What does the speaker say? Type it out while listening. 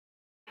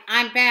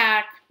I'm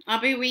back.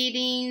 I'll be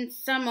reading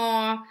some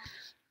more.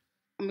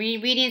 From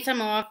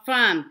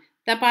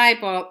the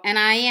Bible, and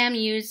I am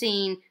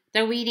using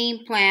the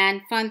reading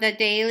plan from the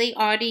Daily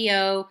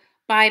Audio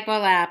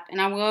Bible app,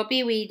 and I will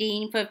be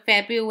reading for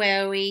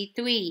February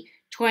 3,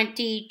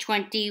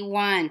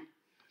 2021.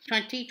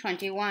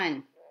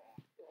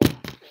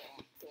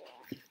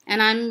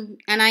 And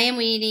I am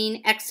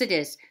reading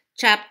Exodus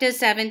chapter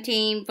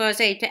 17,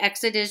 verse 8 to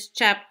Exodus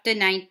chapter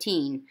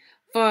 19,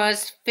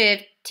 verse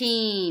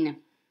 15.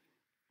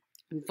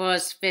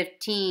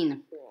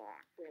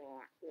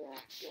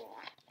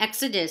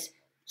 Exodus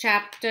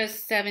chapter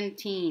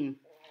 17.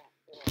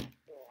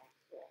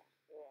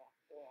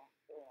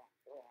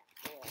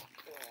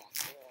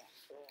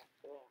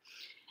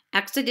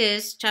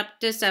 Exodus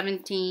chapter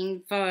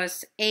 17,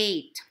 verse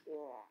 8.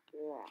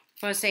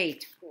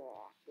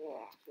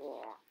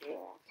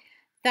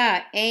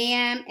 The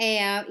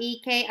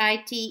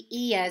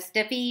Amalekitees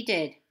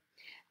defeated.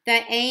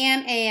 The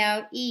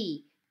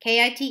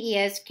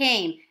Amalekitees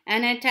came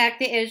and attacked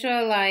the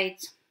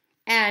Israelites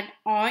at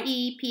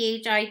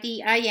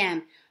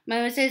Rephidim.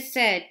 Moses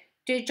said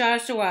to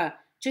Joshua,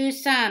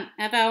 choose some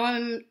of our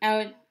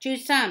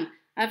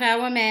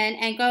men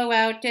and go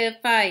out to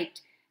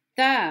fight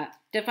the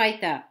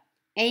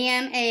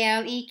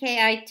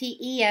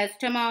Amalekitees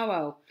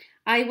tomorrow.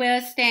 I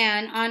will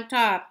stand on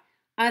top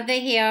of the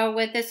hill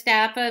with the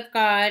staff of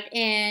God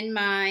in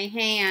my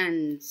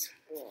hands.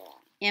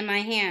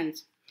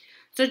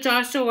 So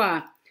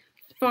Joshua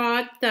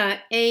fought the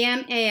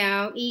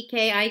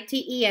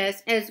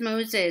Amalekitees as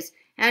Moses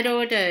had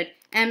ordered,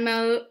 and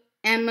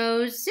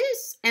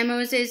Moses,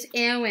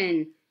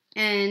 Aaron,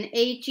 and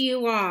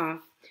Hur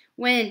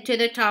went to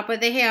the top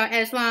of the hill.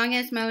 As long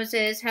as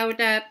Moses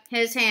held up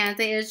his hands,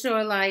 the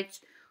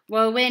Israelites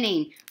were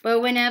winning.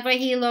 But whenever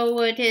he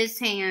lowered his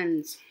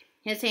hands,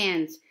 the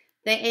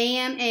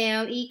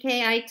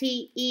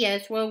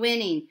Amalekitees were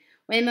winning.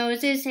 When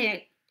Moses'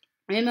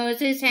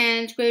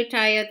 hands grew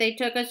tired, they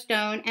took a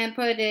stone and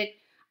put it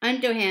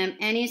under him,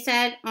 and he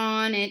sat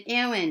on it.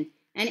 Aaron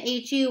and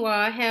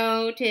Hur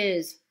held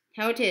his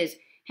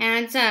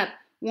hands up,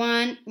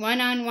 one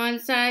on one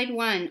side,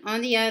 one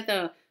on the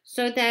other,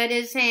 so that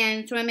his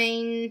hands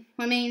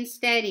remained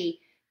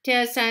steady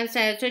till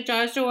sunset. So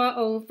Joshua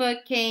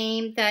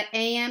overcame the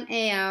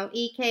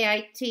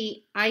Amalekite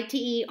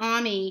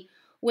army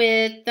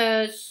with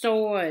the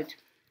sword.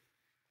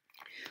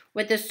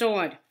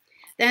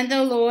 Then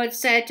the Lord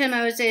said to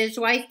Moses,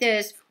 write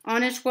this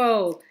on a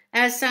scroll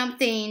as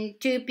something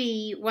to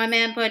be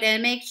remembered,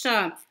 and make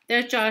sure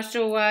that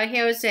Joshua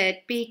hears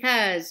it,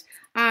 because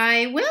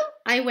I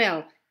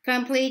will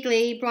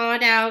completely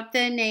blot out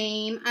the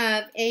name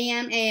of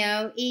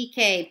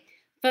Amalek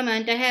from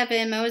under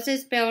heaven.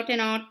 Moses built an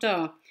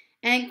altar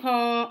and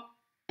called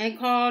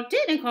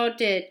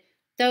it,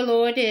 the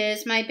Lord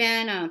is my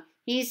banner.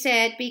 He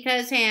said,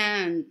 because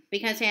hands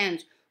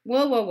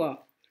were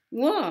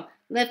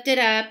lifted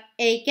up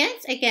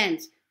against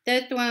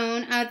the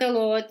throne of the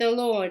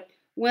Lord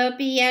will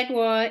be at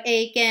war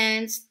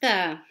against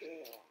the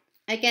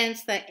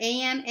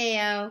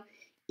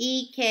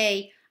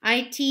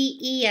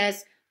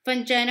Amalekitees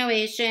from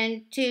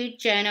generation to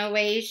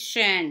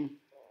generation.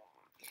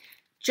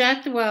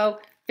 Jethro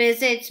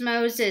visits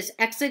Moses.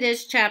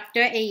 Exodus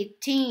chapter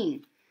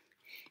 18.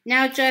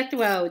 Now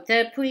Jethro,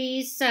 the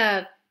priest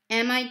of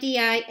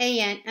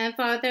Midian and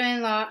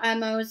father-in-law of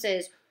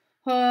Moses,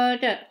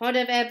 heard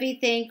of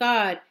everything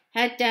God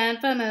had done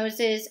for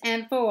Moses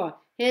and for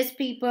his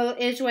people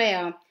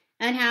Israel,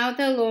 and how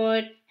the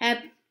Lord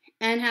had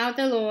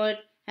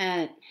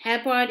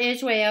brought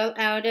Israel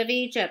out of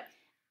Egypt.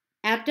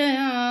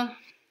 After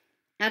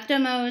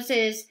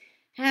Moses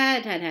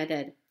had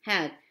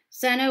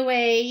sent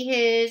away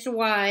his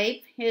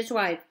wife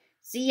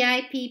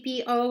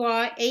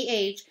Zipporah,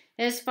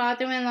 his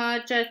father-in-law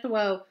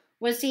Jethro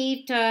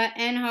received her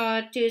and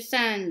her 2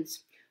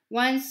 sons.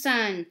 One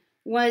son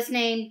was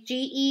named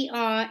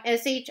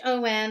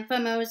Gershom, for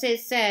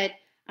Moses said,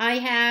 I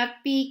have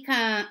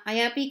become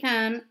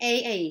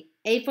a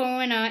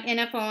foreigner in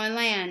a foreign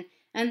land.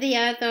 And the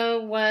other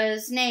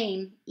was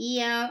named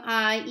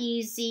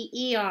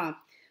Eliezer,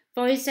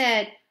 for he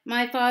said,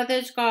 my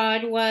father's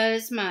God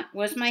was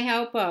my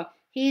helper.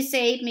 He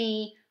saved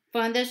me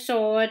from the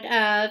sword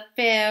of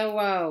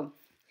Pharaoh.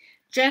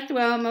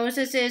 Jethro,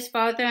 Moses'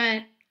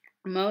 father-in-law,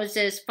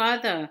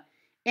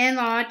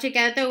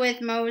 together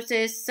with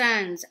Moses'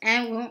 sons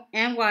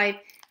and wife,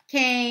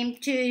 came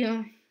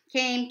to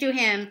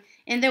him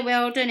in the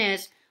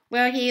wilderness,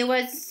 where he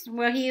was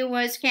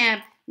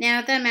camped.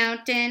 Now the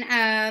mountain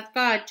of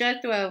God.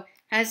 Jethro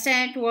has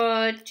sent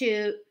word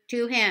to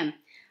him,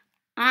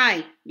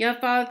 I, your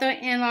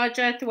father-in-law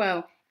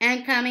Jethro,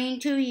 am coming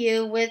to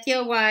you with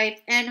your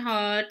wife and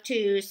her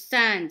 2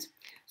 sons.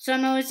 So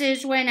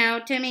Moses went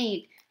out to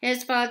meet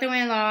his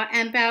father-in-law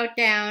and bowed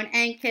down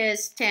and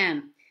kissed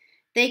him.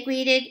 They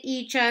greeted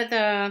each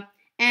other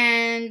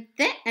and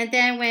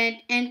then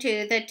went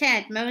into the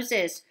tent.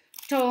 Moses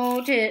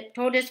told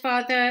his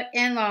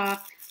father-in-law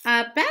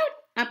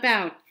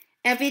about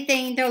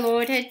everything the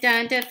Lord had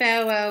done to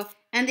Pharaoh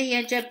and the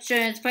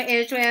Egyptians for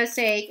Israel's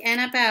sake,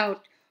 and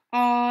about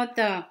all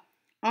the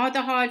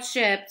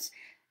hardships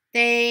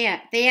they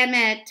had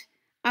met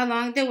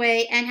along the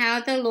way, and how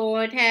the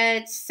Lord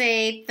had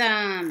saved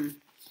them.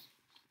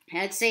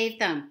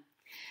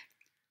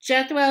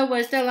 Jethro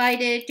was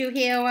delighted to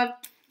hear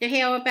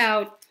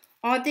about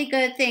all the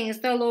good things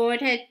the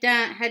Lord had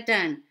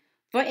done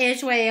for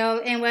Israel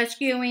in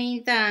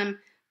rescuing them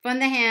from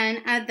the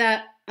hand of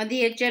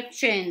the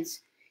Egyptians.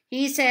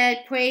 He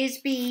said, "Praise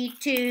be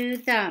to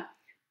the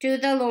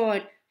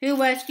Lord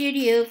who rescued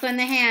you from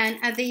the hand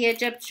of the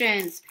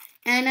Egyptians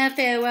and of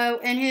Pharaoh,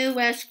 and who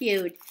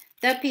rescued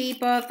the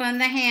people from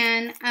the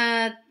hand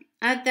of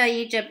the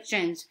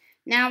Egyptians.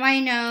 Now I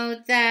know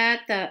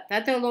that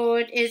the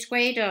Lord is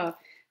greater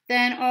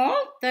than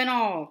all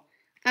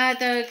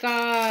other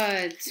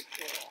gods,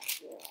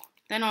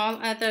 than all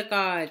other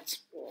gods,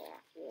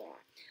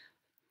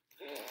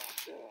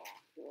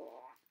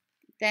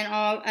 than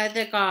all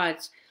other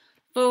gods.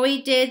 For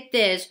we did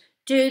this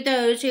to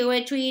those who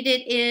had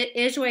treated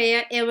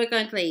Israel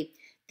arrogantly."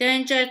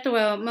 Then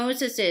Jethro,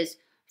 Moses'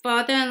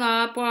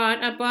 father-in-law,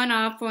 brought a burnt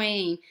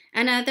offering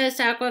and other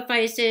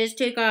sacrifices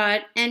to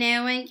God, and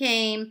Aaron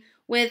came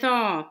with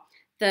all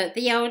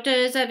the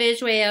elders of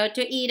Israel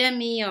to eat a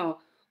meal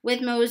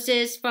with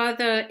Moses'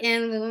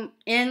 father-in-law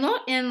in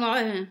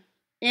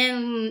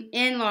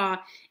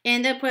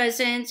the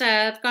presence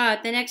of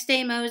God. The next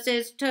day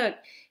Moses took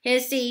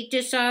his seat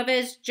to serve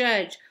as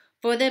judge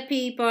for the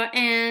people,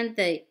 and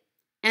they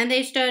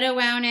stood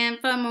around him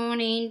from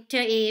morning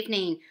till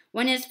evening.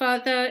 When his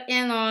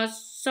father-in-law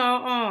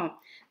saw all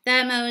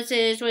that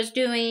Moses was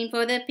doing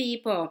for the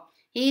people,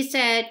 he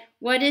said,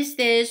 "What is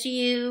this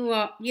you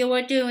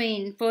are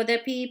doing for the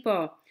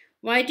people?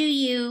 Why do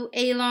you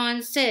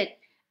alone sit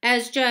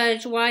as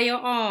judge while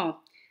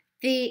all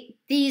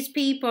these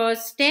people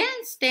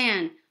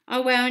stand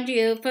around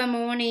you from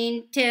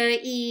morning till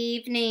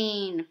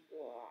evening?"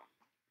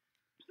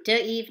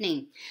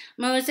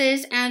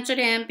 Moses answered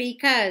him,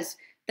 "Because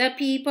the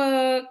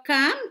people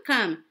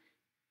come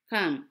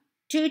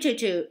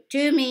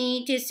to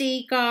me to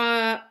see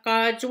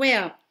God's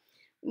will.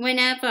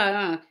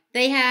 Whenever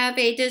they have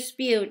a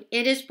dispute,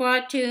 it is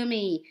brought to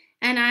me,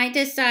 and I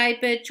decide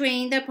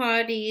between the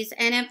parties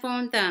and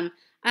inform them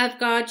of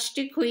God's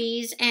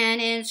decrees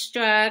and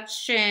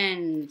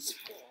instructions."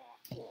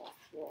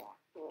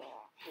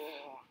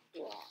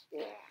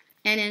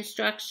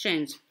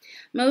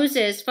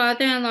 Moses'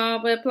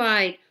 father-in-law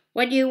replied,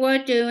 "What you are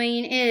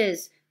doing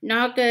is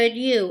not good.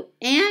 You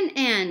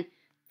and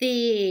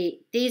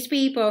these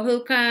people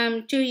who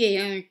come to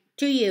you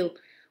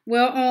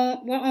will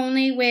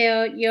only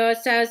wear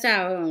yourselves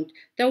out.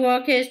 The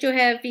work is too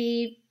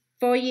heavy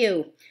for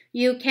you.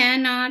 You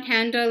cannot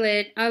handle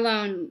it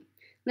alone.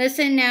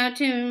 Listen now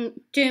to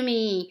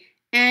me,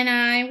 and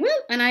I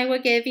will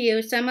give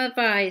you some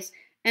advice,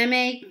 and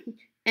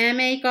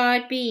may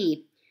God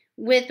be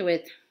with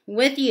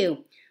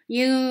you.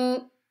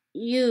 You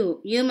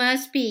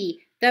must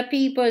be the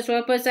people's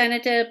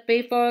representative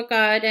before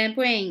God and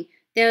bring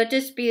their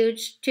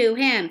disputes to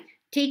him.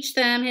 Teach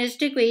them his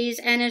decrees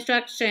and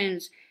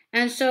instructions,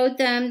 and show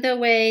them the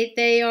way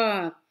they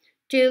are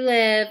to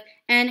live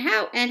and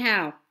how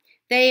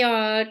they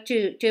are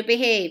to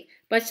behave.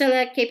 But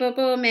select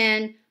capable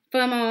men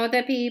from all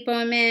the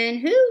people, men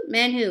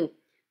who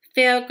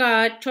fear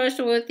God,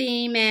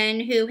 trustworthy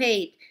men who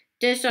hate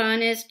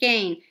dishonest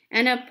gain,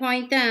 and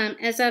appoint them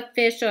as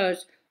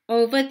officials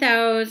over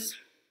thousands,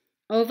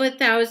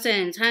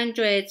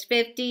 hundreds,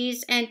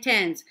 fifties, and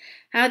tens.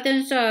 Have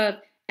them serve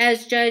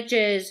as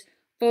judges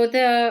for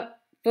the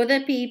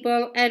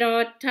people at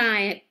all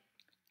times,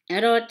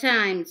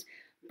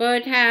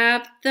 but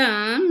have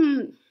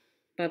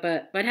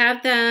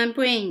them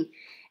bring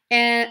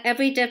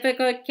every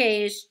difficult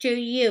case to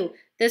you.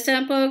 The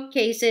simple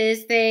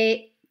cases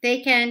they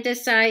can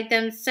decide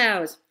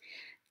themselves.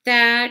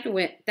 That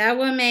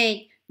will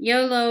make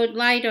your load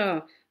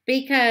lighter,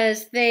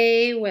 because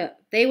they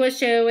will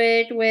share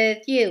it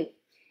with you.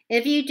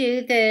 If you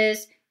do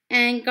this,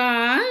 and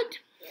God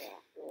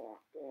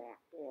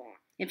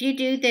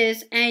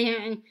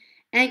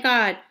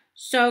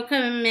so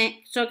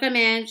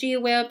commands,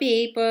 you will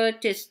be able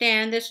to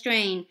stand the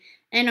strain,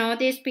 and all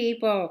these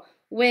people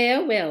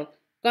will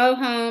go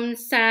home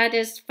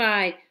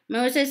satisfied."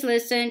 Moses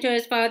listened to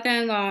his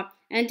father-in-law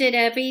and did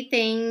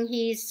everything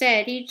he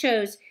said. He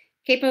chose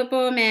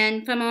capable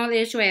men from all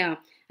Israel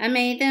and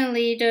made them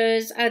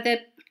leaders of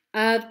the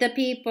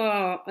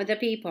people,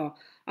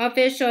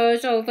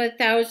 officials over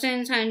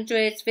thousands,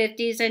 hundreds,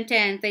 fifties, and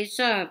tens. They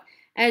served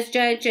as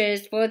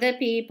judges for the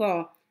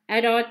people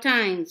at all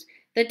times.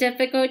 The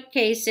difficult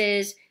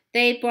cases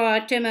they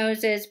brought to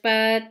Moses,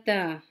 but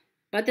the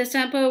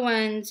simple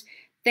ones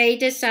they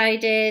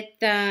decided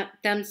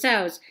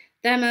themselves.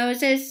 Then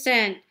Moses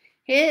sent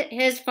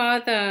his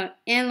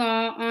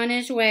father-in-law on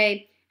his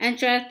way, and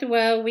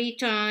Jethro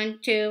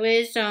returned to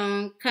his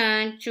own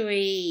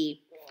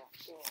country.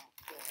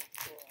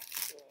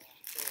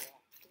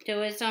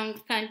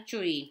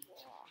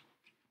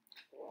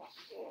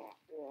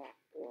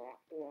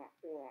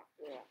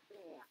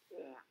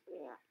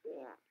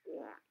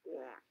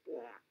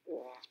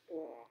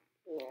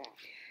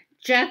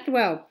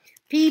 Jethro.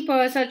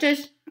 People such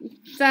as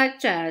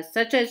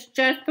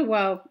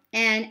Jethro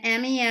and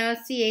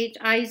Melchizedek,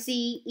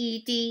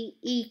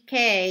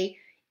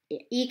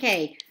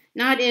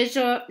 not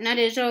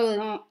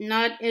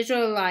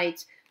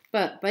Israelites,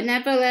 but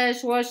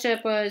nevertheless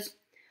worshippers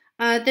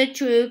of the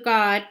true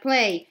God,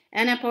 play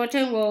an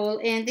important role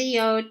in the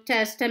Old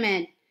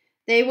Testament.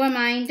 They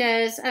remind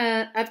us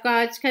of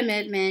God's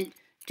commitment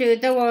to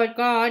the Lord.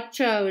 God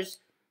chose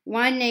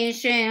one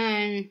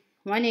nation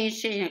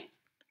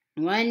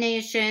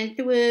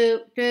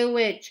through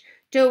which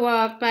to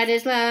walk by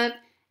His love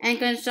and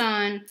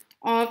concern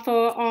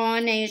for all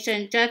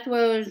nations.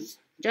 Jethro's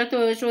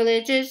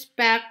religious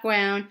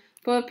background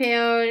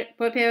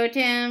prepared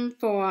him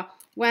for,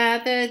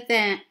 rather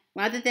than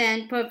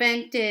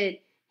prevented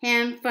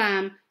him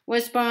from,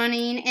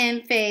 responding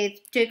in faith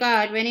to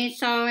God when he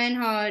saw and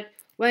heard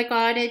what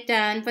God had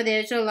done for the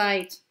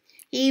Israelites.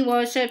 He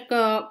worshipped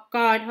God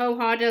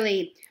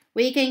wholeheartedly.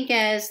 We can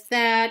guess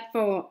that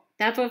for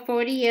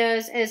 40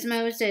 years, as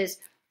Moses'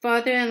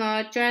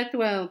 father-in-law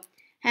Jethro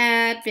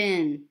had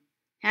been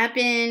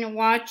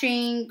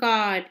watching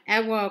God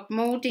at work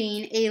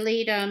molding a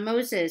leader.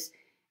 Moses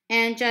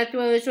and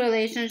Jethro's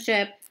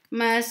relationship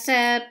must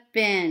have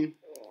been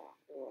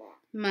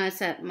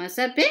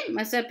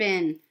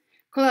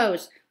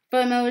close,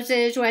 for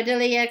Moses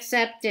readily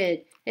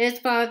accepted his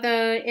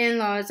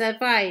father-in-law's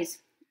advice.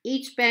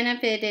 Each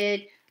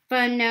benefited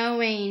from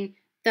knowing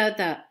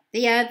the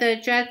other.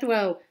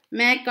 Jethro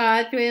met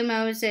God through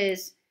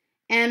Moses,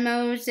 and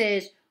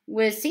Moses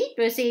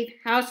received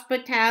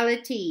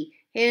hospitality,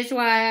 his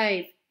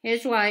wife,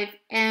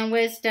 and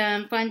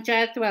wisdom from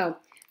Jethro.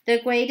 The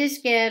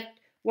greatest gift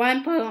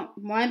one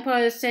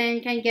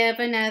person can give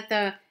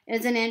another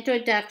is an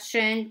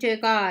introduction to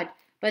God,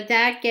 but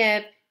that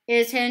gift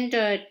is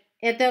hindered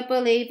if the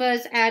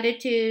believer's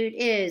attitude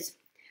is,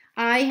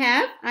 I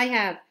have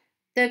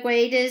the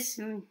greatest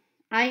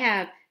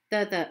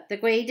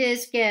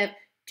gift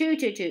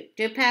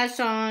to pass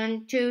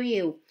on to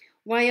you,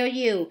 while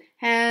you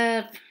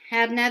have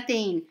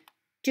nothing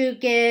to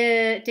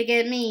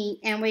give me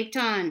in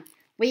return.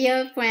 We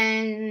are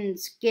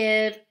friends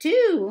give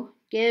to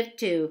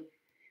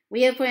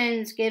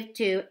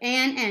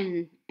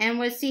and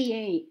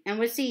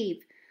receive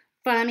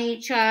from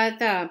each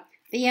other.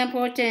 The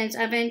importance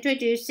of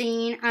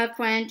introducing a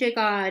friend to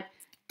God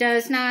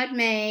does not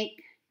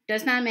make the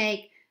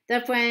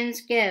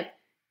friend's gift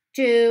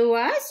to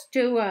us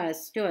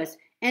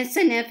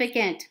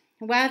insignificant.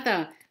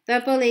 Rather, the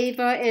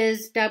believer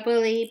is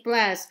doubly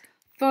blessed.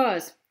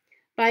 First,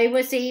 by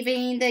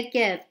receiving the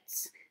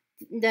gifts,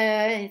 the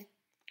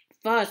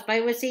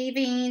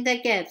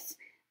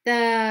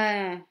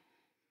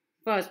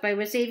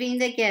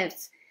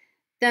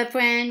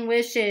friend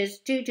wishes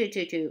to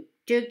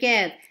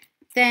give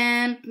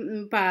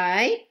them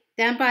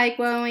by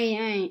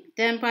growing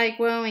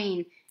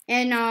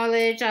in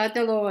knowledge of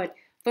the Lord.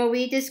 For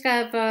we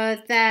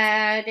discover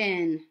that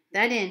in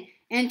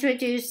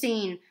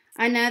introducing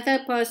another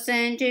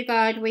person to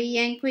God, we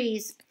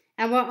increase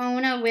our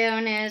own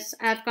awareness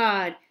of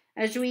God.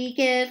 As we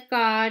give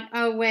God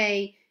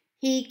away,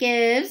 He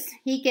gives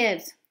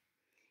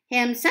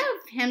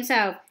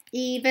Himself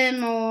even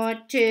more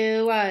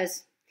to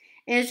us.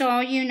 Is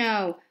all you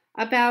know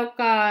about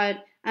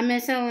God a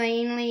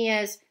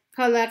miscellaneous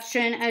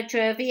collection of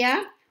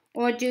trivia,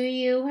 or do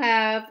you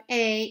have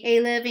a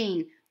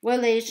living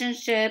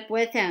relationship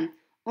with Him?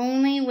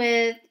 Only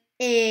with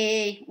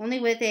a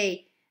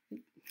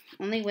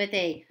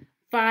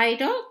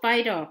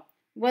vital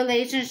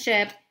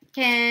relationship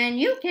can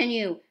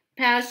you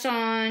pass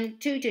on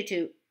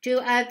to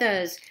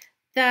others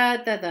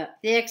the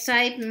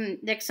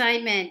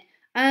excitement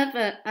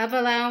of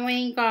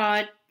allowing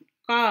God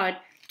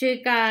to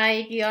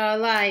guide your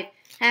life.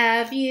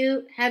 Have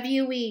you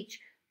reached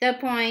the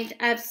point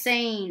of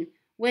saying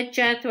with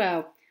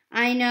Jethro,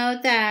 I know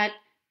that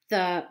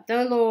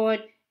the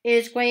Lord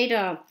is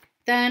greater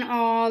than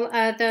all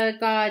other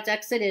gods?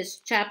 Exodus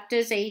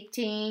chapters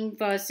 18,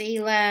 verse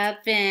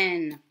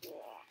 11.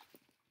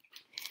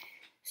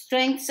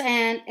 Strengths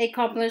and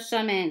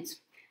accomplishments.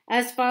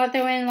 As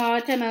father-in-law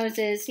to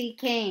Moses, he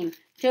came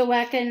to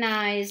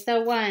recognize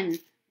the one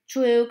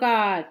true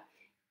God.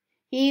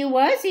 He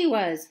was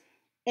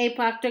a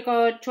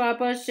practical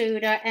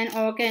troubleshooter and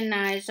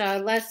organizer.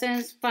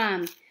 Lessons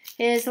from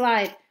his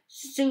life,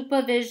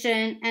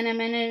 supervision, and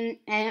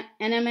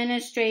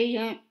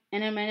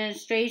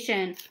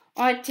administration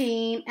are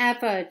team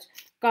efforts.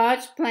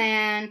 God's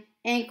plan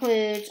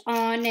includes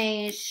all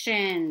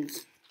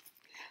nations.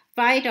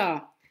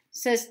 Vital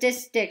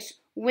statistics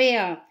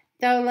where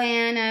the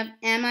land of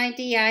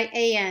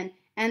Midian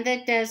and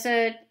the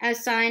desert of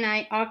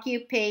Sinai.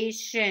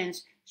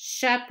 Occupations: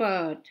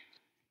 shepherd,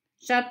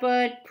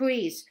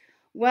 priest.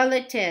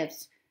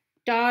 Relatives: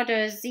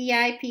 daughter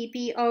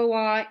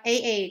Zipporah,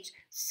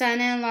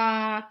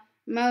 son-in-law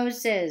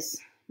Moses,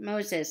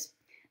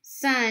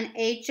 son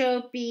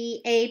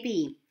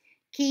Hobab.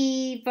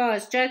 Key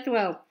verse: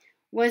 Jethro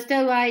was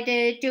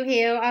delighted to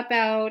hear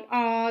about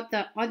all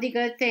the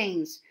good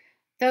things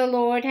the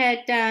Lord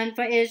had done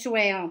for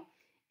Israel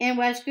in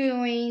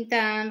rescuing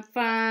them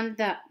from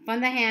the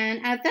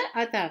hand of the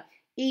other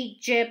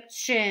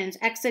Egyptians.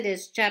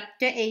 Exodus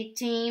chapter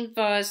 18,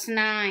 verse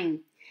 9.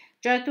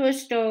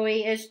 Jethro's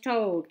story is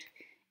told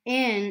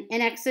in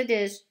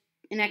Exodus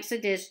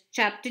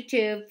chapter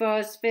 2,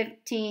 verse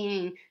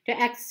 15 to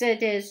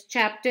Exodus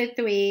chapter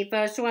 3,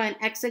 verse 1,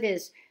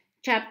 Exodus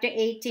chapter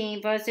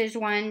 18, verses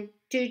 1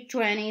 to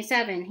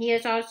 27. He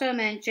is also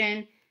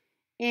mentioned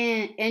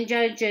in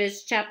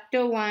Judges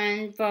chapter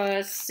 1,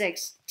 verse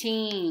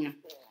 16.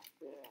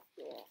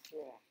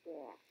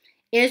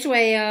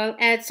 Israel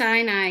at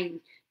Sinai,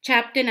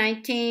 chapter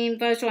 19,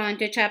 verse 1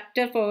 to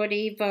chapter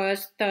 40,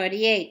 verse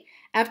 38.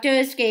 After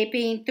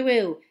escaping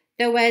through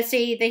the Red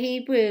Sea, the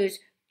Hebrews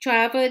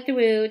traveled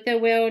through the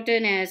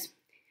wilderness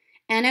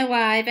and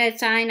arrived at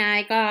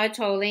Sinai, God's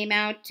holy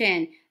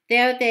mountain.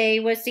 There they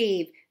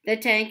received the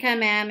Ten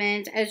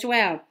Commandments as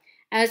well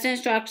as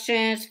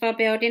instructions for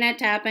building a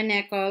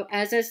tabernacle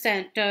as a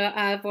center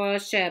of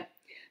worship.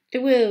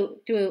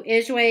 Through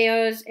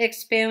Israel's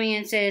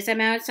experiences at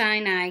Mount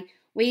Sinai,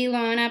 we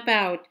learn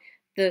about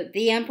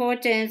the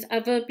importance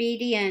of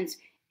obedience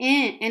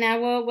in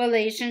our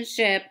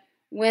relationship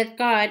with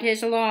God.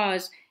 His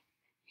laws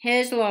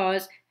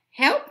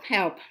help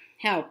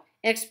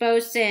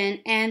expose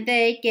sin, and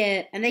they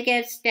give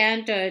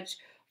standards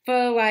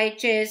for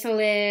righteous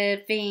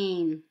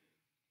living.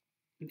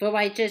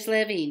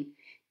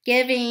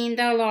 Giving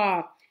the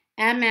law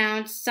at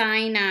Mount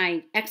Sinai,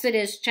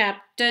 Exodus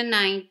chapter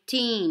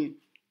 19.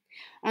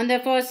 On the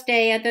first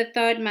day of the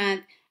third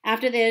month,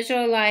 after the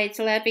Israelites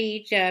left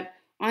Egypt,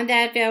 on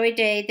that very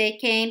day they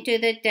came to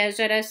the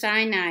desert of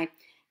Sinai.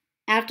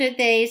 After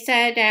they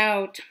set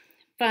out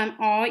from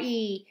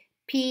Rephidim,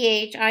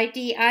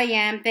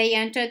 they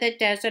entered the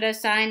desert of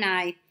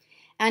Sinai,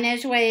 and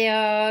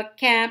Israel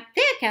camped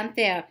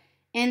there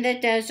in the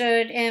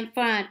desert in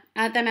front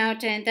of the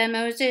mountain. Then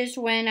Moses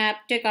went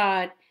up to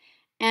God,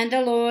 and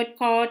the Lord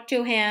called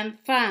to him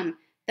from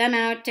the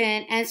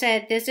mountain and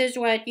said, "This is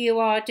what you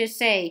are to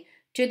say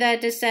to the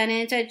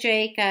descendants of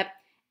Jacob,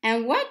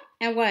 and what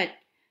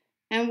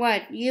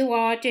you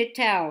are to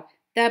tell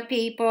the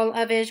people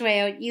of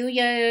Israel. You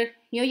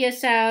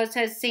yourselves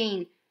have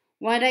seen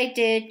what I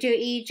did to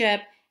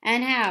Egypt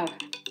and how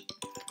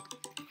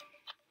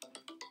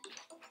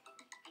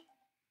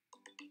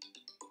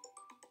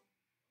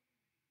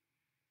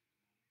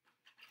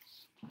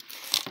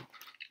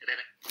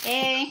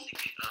I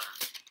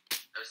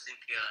was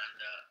thinking on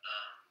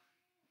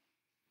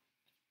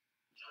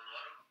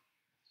tomorrow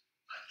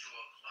at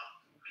 2 o'clock,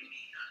 the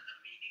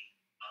meeting,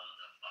 all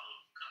the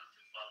come to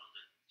follow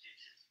the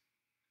Jesus.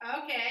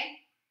 Okay.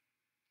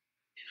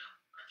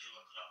 At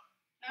 2 o'clock.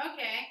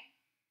 Okay.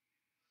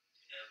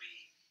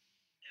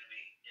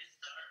 It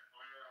start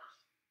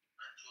almost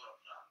at 2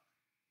 o'clock.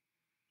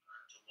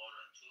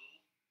 Tomorrow 2,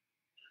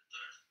 and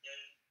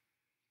Thursday,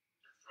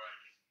 and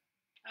Friday.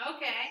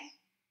 Okay.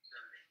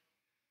 Sunday.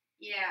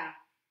 Yeah.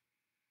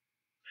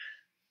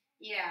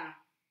 Yeah. To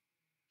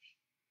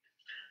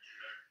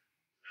learn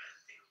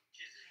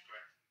Jesus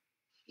Christ.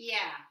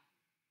 Yeah.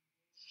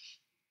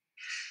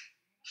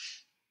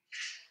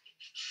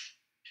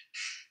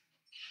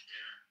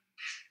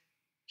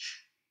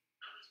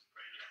 I was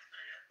praying last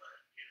night, but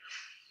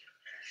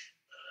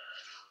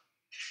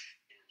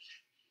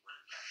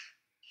went back.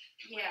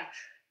 Yeah.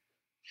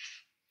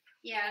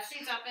 Yeah,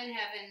 she's up in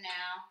heaven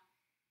now.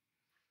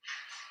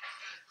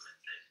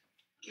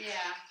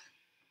 Yeah.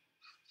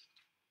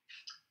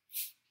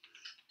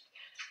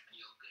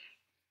 You okay?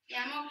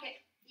 Yeah, I'm okay.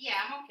 Yeah,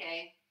 I'm okay.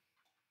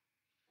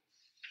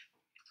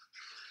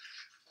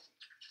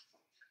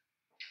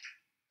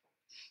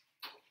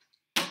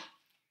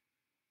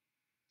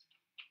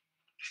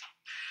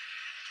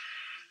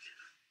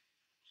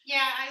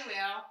 Yeah, I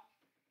will.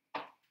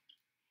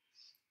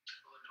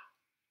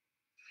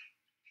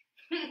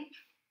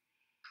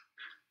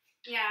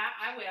 Yeah,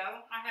 I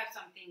will. I have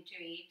something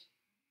to eat.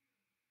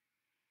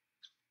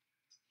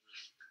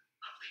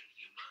 I'll think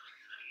you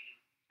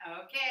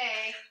mine.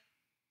 Okay.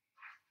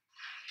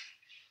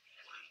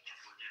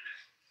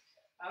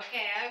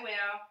 Okay, I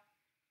will.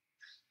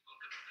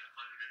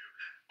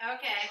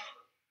 Okay.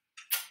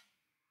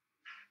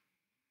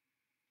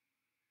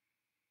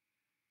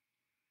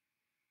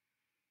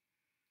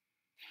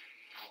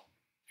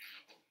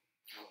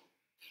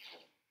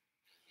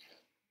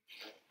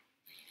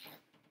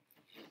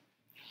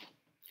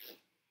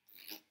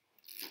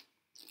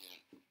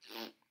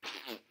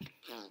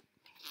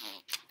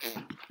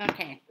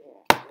 Okay.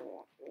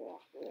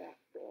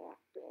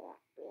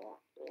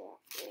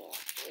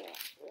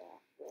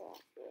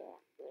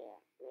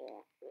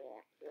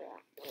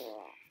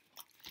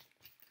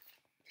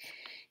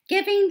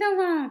 Giving the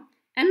law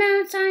at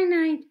Mount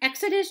Sinai,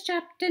 Exodus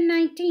chapter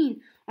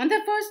 19. On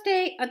the first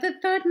day of the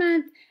third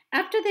month,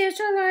 after the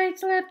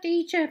Israelites left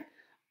Egypt,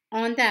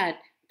 on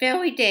that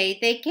very day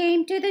they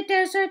came to the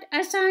desert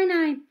of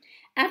Sinai.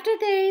 After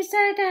they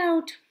set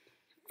out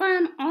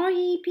from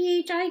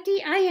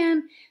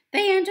Rephidim,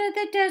 they entered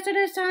the desert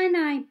of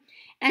Sinai,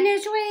 and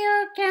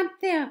Israel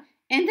camped there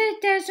in the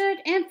desert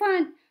in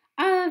front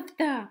of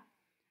the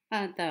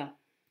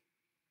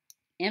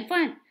in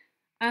front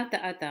of the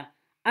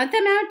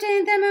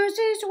mountain. Then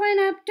Moses went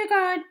up to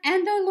God,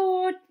 and the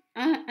Lord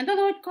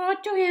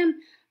called to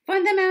him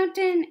from the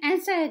mountain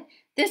and said,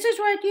 "This is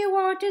what you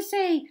are to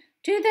say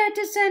to the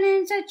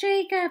descendants of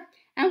Jacob,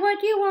 and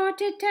what you are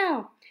to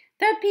tell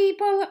the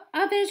people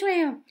of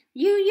Israel.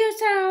 You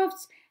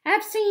yourselves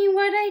have seen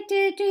what I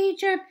did to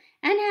Egypt,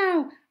 and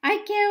how I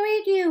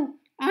carried you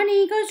on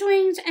eagle's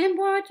wings and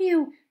brought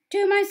you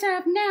to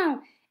myself.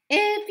 Now,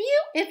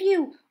 if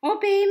you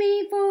obey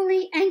me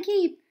fully and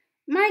keep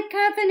my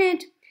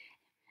covenant,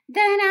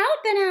 then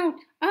out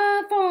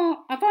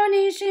of all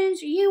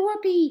nations you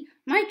will be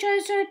my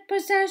treasured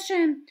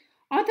possession.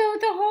 Although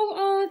the whole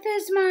earth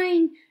is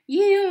mine,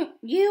 you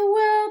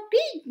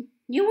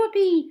will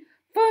be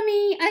for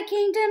me a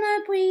kingdom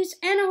of priests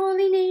and a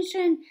holy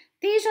nation.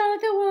 These are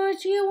the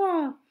words you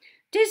are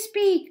to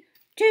speak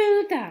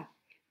to the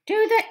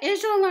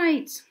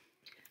Israelites."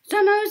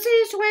 So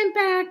Moses went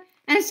back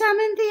and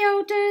summoned the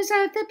elders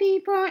of the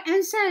people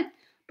and said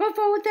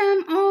before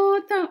them all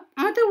the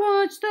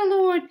words the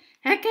Lord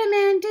had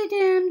commanded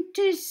him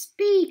to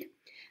speak.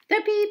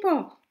 The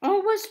people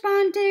all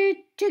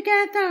responded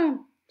together,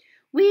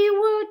 We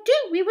will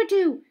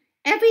do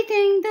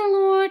everything the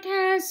Lord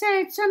has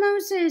said." So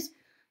Moses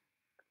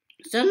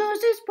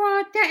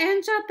brought the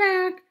answer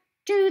back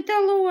to the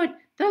Lord.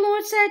 The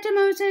Lord said to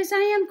Moses,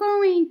 "I am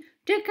going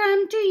to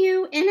come to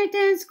you in a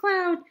dense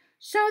cloud,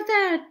 so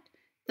that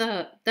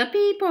the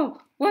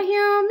people will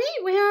hear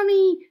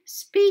me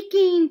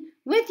speaking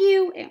with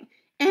you,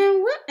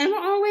 and will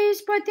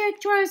always put their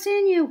trust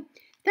in you."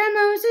 Then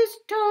Moses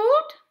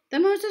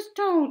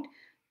told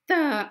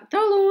the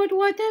Lord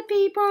what the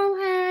people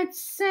had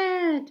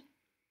said.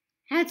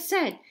 And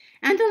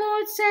the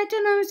Lord said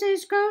to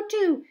Moses, "Go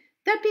to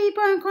the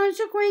people and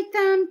consecrate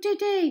them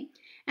today,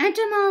 and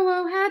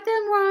tomorrow have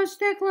them wash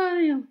their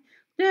clothes,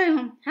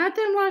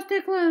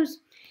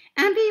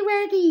 and be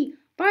ready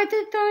by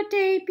the third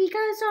day,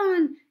 because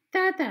on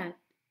that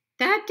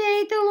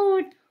day the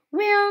Lord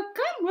will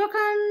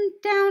come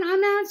down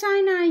on Mount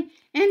Sinai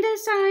in the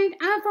sight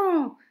of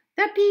all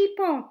the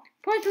people.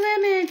 Put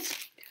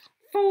limits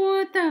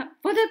for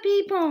the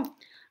people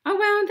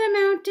around the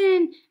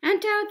mountain,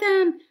 and tell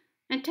them,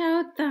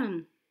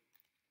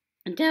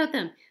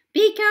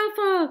 be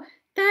careful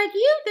that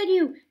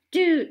you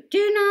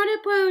do not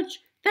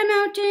approach the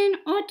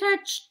mountain or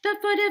touch the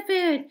foot of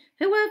it.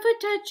 Whoever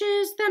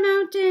touches the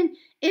mountain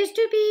is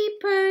to be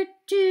put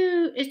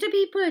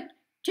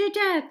to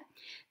death.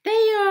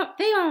 They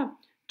are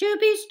to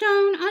be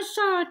stoned or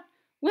shot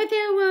with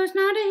arrows.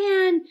 Not a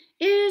hand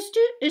is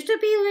to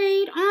be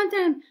laid on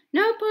them.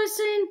 No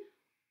person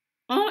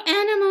or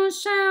animal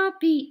shall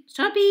be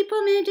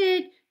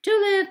permitted to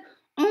live.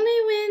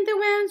 Only when the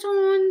ram's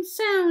horn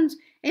sounds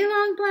a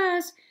long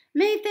blast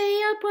may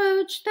they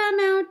approach the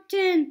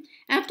mountain.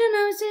 After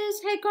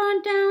Moses had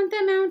gone down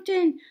the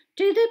mountain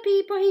to the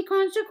people, he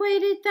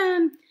consecrated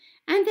them,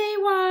 and they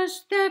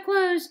washed their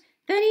clothes.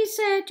 Then he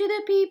said to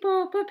the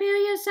people, "Prepare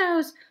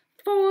yourselves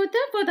for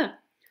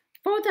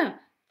the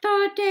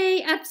third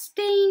day.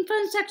 Abstain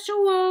from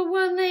sexual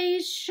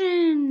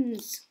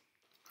relations."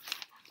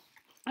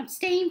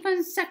 Abstain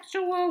from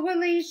sexual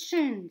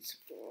relations.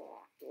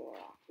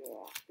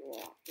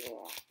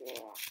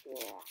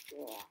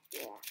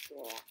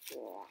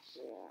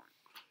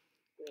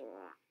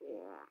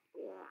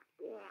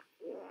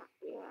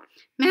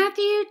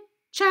 Matthew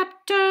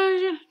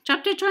chapter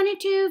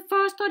 22,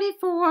 verse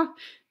 34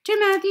 to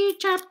Matthew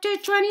chapter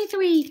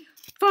 23,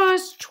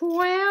 verse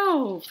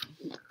 12.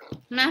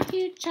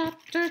 Matthew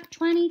chapter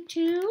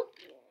 22.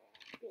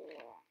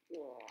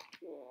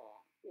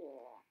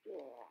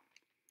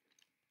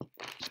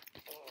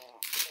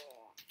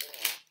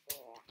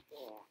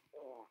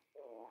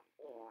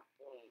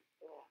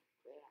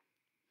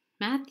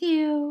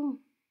 Matthew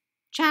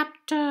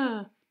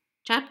chapter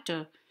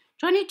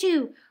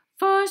 22,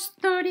 verse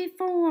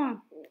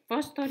 34.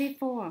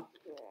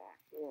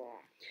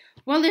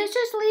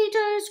 Religious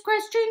leaders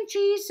questioned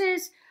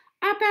Jesus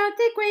about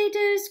the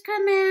greatest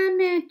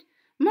commandment.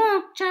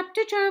 Mark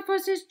chapter 12,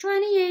 verses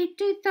 28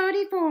 to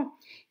 34.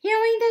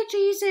 Hearing that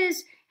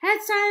Jesus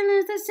had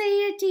silenced the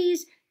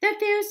Sadducees, the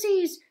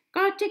Pharisees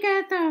got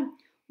together.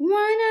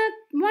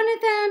 One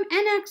of them,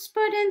 an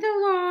expert in the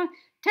law,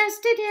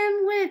 tested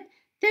him with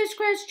this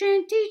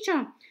question: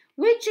 "Teacher,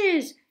 which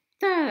is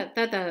the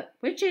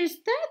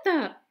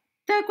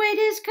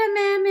greatest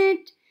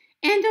commandment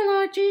in the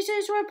law?"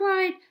 Jesus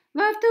replied,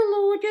 "Love the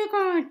Lord your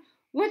God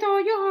with all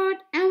your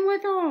heart, and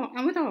with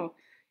all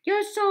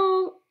your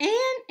soul,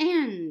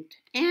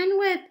 and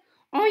with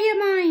all your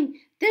mind.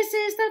 This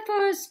is the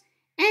first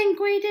and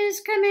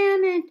greatest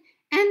commandment,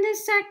 and the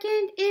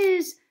second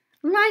is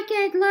like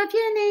it: love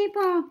your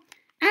neighbor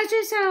as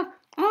yourself.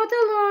 All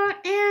the law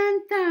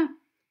and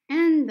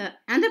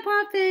the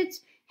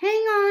prophets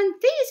hang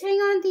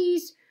on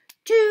these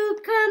two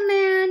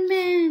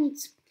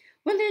commandments."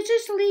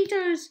 Religious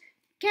leaders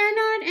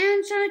cannot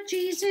answer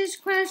Jesus'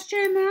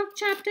 question. Mark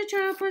chapter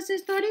 12,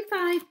 verses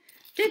 35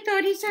 to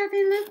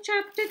 37, Luke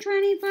chapter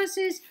 20,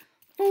 verses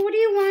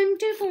 41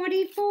 to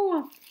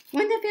 44.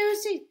 When the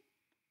Pharisees,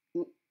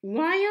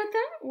 why are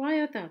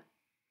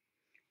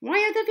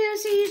the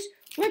Pharisees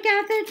were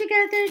gathered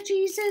together,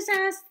 Jesus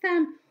asked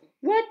them,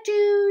 What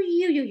do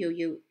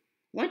you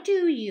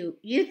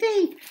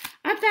think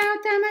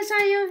about the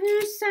Messiah?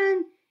 Whose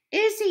son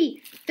is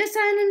he? The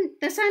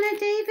son of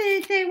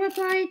David, they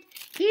replied.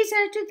 He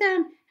said to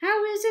them,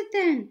 How is it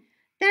then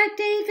that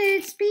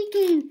David,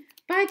 speaking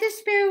by the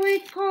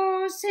Spirit,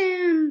 calls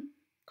him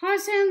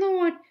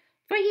Lord?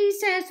 For he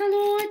says, the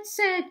Lord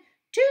said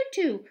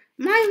to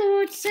my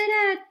Lord, sit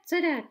at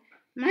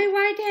my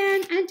right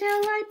hand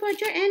until I put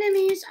your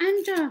enemies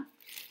under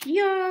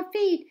your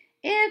feet.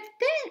 If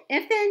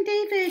then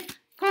David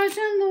calls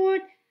him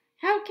Lord,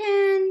 how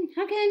can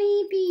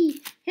he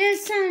be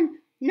his son?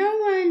 No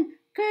one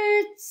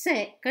could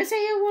say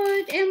a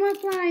word in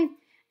reply.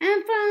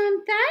 And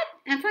from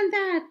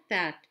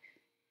that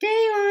day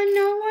on,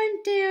 no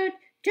one dared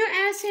to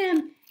ask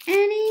him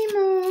any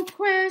more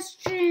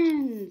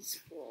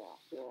questions.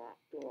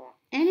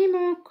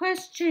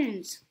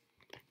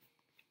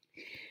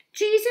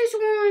 Jesus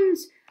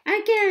warns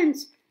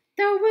against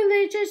the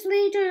religious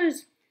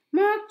leaders.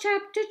 Mark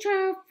chapter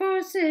 12,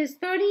 verses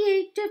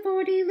 38 to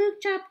 40, Luke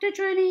chapter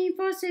 20,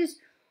 verses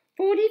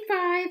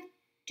 45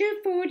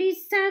 to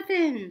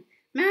 47,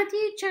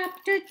 Matthew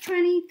chapter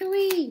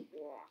 23.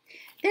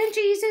 Then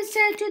Jesus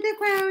said to the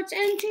crowds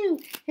and to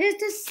his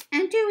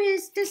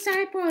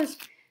disciples,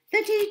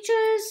 the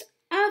teachers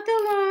of the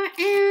law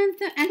and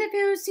the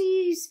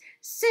Pharisees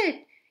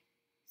sit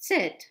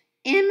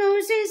in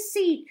Moses'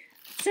 seat.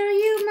 So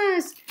you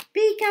must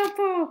be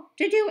careful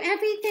to do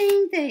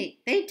everything they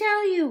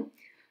tell you,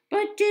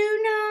 but do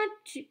not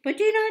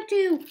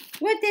do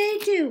what they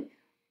do,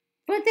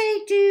 for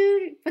they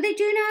do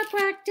not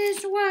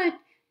practice what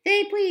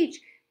they preach.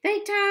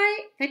 They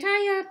tie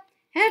up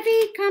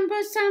heavy,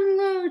 cumbersome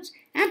loads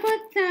and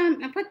put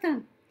them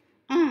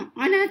on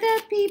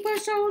other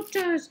people's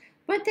shoulders,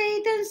 but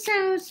they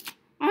themselves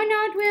are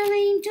not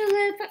willing to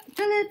lift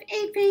a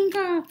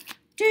finger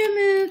to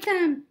move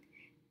them.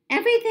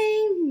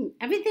 Everything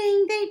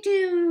they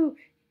do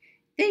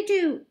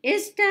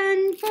is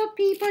done for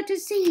people to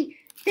see.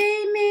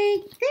 They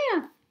make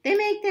their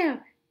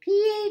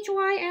PHYLACTERIES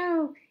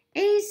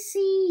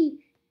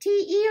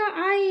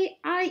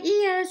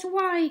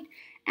white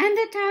and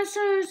the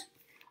tassels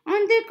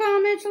on their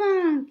garments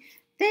long.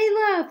 They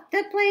love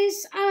the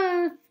place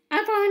of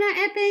honor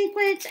at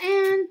banquets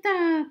and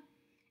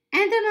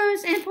the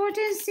most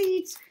important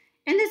seats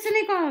in the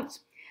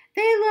synagogues.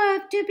 They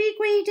love to be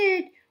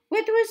greeted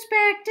with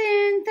respect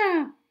in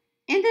the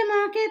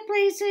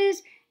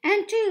marketplaces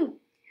and to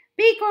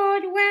be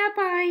called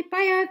rabbi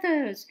by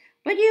others.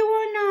 But you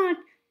are not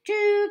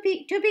to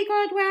be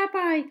called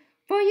rabbi,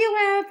 for you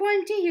have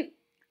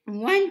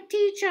one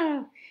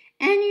teacher,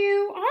 and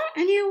you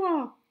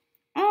are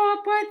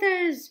all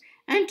brothers.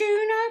 And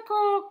do not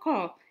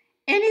call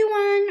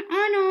anyone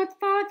on earth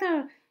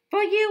Father,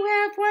 for you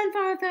have one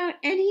Father,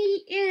 and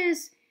he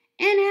is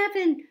in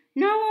heaven.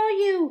 Nor are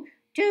you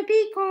to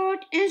be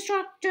called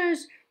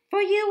instructors,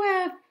 for you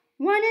have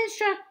one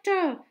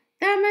instructor,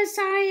 the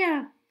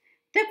Messiah.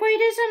 The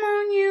greatest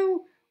among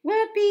you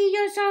will be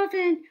your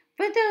servant,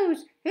 for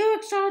those who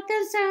exalt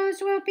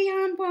themselves will be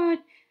humbled,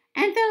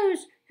 and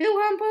those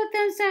who humble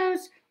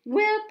themselves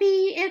will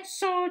be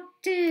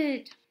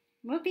exalted.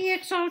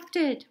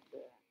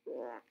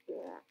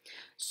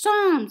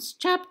 Psalms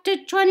chapter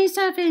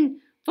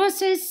 27,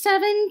 verses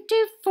 7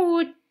 to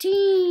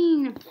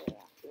 14.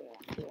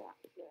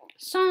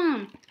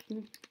 Psalm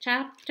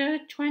chapter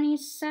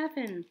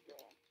 27.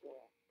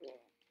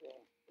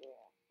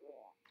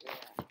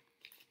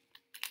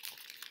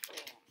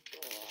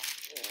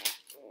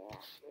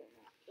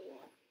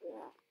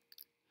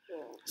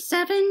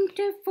 Seven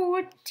to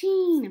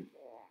 14.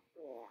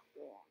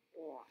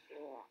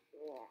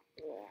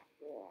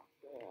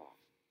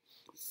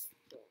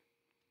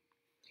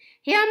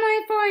 Hear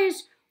my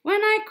voice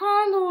when I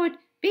call, Lord.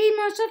 Be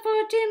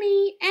merciful to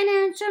me and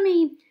answer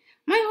me.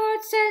 My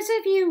heart says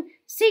of you,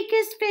 seek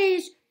his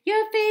face.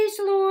 Your face,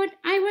 Lord,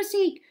 I will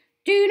seek.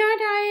 Do not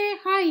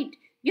hide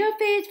your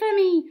face from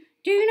me.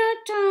 Do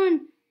not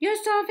turn your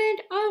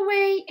servant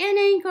away in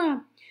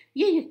anger.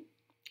 You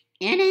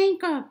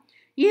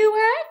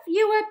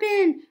have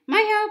been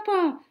my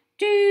helper.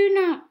 Do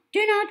not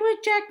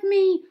reject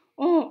me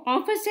or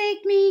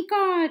forsake me,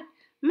 God,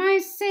 my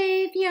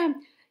Savior.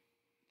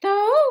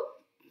 Though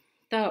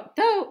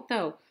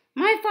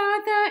my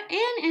father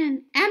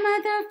and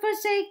mother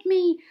forsake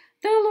me,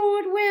 the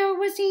Lord will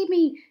receive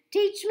me.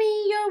 Teach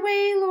me your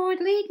way, Lord.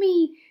 Lead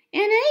me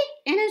in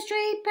a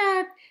straight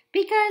path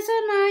because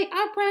of my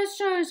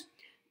oppressors.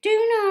 Do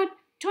not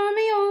turn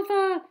me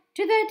over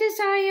to the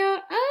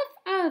desire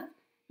of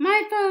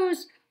my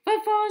foes, for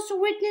false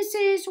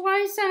witnesses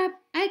rise up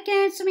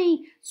against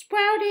me,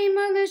 sprouting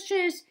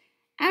malicious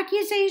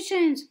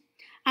accusations.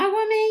 I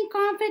remain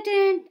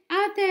confident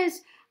of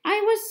this.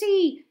 I will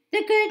see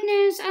the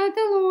goodness of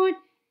the Lord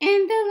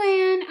in the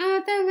land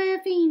of the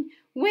living.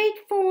 Wait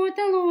for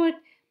the Lord.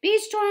 Be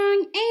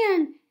strong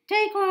and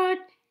take heart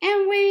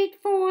and wait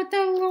for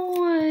the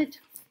Lord.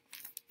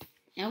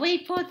 And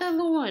wait for the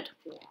Lord.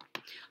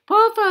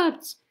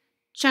 Proverbs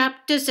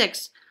chapter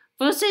 6,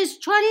 verses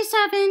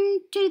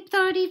 27 to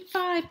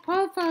 35.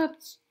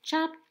 Proverbs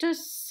chapter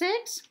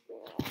 6.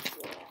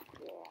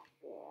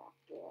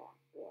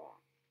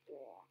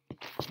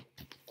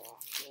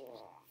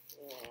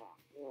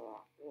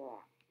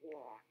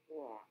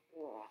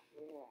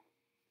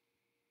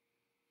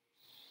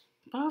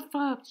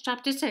 Proverbs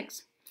chapter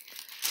 6,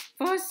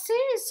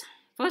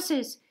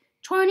 verses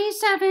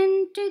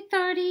 27 to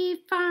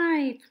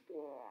 35.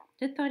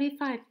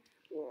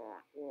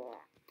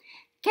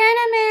 Can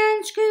a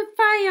man scoop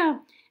fire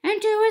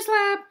into his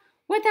lap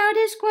without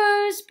his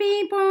clothes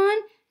being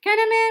burned? Can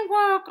a man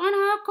walk on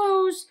hot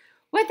coals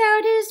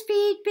without his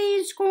feet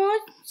being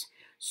scorched?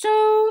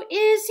 So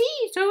is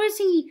he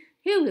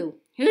who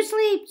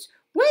sleeps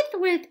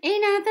with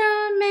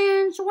another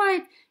man's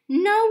wife.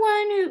 No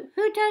one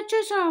who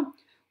touches her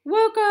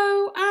will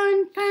go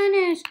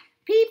unpunished.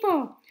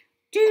 People,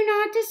 do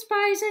not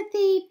despise a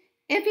thief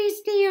if he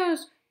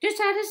steals to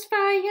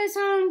satisfy his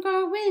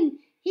hunger when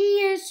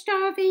he is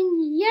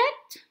starving.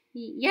 Yet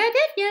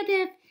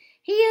if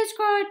he is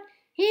caught,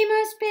 he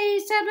must pay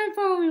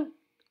sevenfold,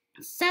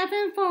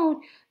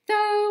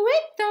 though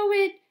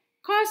it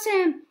costs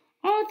him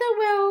all the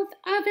wealth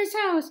of his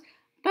house.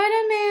 But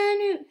a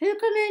man who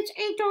commits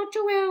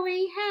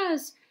adultery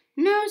has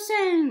no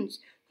sense.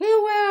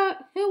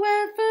 Whoever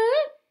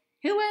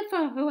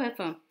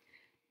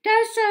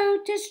does so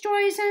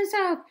destroys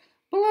himself,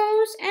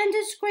 blows and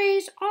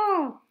disgrace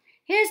all.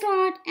 His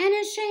lot and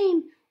his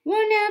shame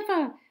will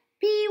never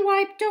be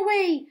wiped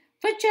away,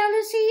 for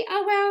jealousy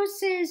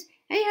arouses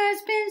a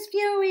husband's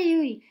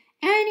fury,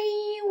 and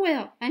he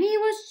will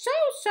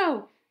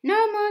so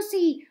no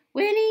mercy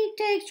when he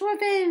takes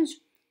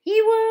revenge.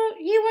 He will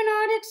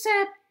not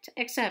accept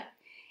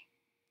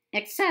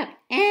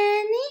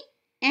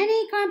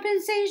any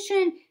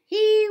compensation.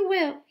 He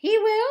will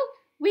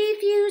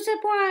refuse a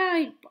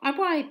bribe,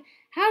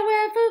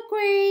 however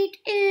great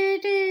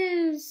it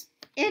is.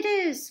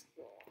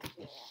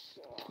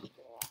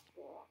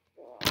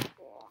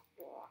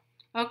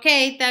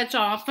 Okay, that's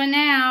all for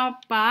now.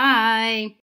 Bye.